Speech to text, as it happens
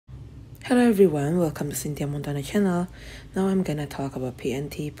Hello everyone, welcome to Cynthia Montana channel. Now I'm gonna talk about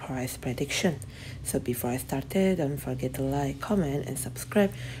PNT price prediction. So before I started, don't forget to like, comment and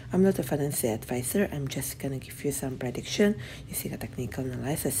subscribe. I'm not a financial advisor, I'm just gonna give you some prediction using a technical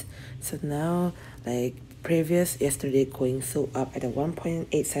analysis. So now, like yesterday going so up at a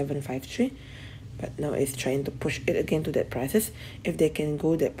 1.8753, but now it's trying to push it again to that prices. If they can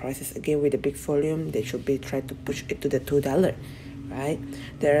go that prices again with a big volume, they should be trying to push it to the $2. Right,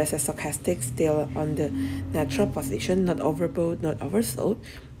 there is a stochastic still on the natural position, not overbought, not oversold.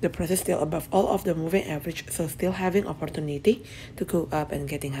 The price is still above all of the moving average, so still having opportunity to go up and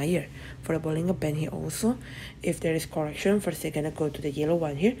getting higher. For the Bollinger Band here also, if there is correction, first they're gonna go to the yellow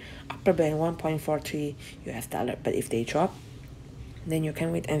one here, upper band 1.43 US dollar. But if they drop, then you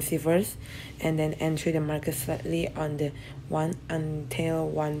can wait and see first, and then enter the market slightly on the 1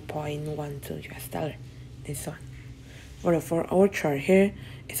 until 1.12 US dollar. This one. For the 4-hour chart here,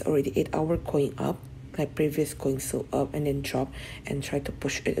 it's already 8-hour going up, like previous going so up and then drop and try to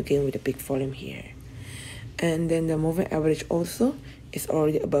push it again with a big volume here. And then the moving average also is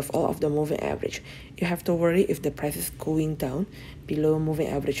already above all of the moving average. You have to worry if the price is going down below moving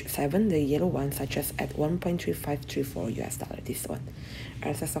average 7, the yellow one, such as at 1.3534 US dollar, this one,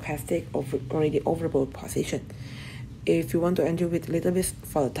 as a stochastic already overbought position. If you want to enter with a little bit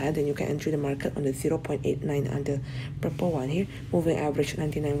volatile, then you can enter the market on the 0.89 on the purple one here, moving average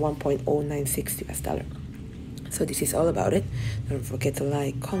 191.096 US dollar. So this is all about it. Don't forget to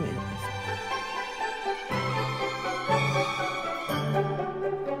like, comment.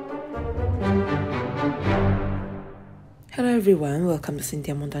 Hello everyone, welcome to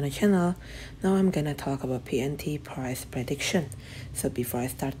Cynthia Montana channel. Now I'm gonna talk about PNT price prediction. So before I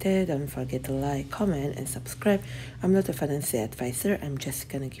started, don't forget to like, comment and subscribe. I'm not a financial advisor, I'm just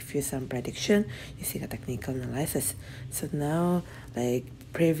gonna give you some prediction using a technical analysis. So now, like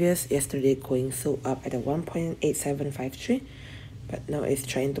yesterday going so up at a 1.8753, but now it's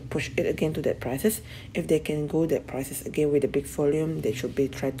trying to push it again to that prices. If they can go that prices again with a big volume, they should be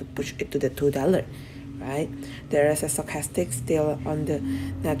trying to push it to the $2. Right, there is a stochastic still on the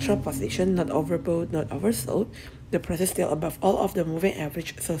natural position, not overbought, not oversold. The price is still above all of the moving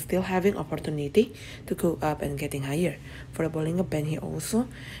average, so still having opportunity to go up and getting higher. For the Bollinger Band here also,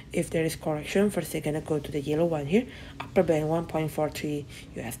 if there is correction, first they're gonna go to the yellow one here, upper band 1.43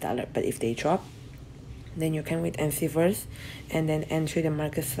 US dollar. But if they drop, then you can wait and see first, and then enter the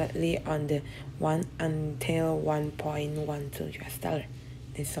market slightly on the 1 until 1.12 US dollar.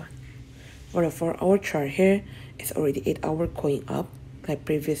 This one. For the 4-hour chart here, it's already 8-hour going up, like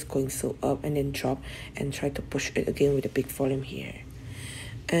previous going so up and then drop and try to push it again with a big volume here.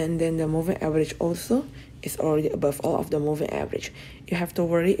 And then the moving average also is already above all of the moving average. You have to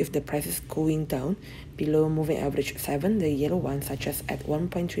worry if the price is going down below moving average 7, the yellow one, such as at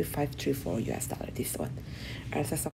 1.3534 US dollar, this one, as a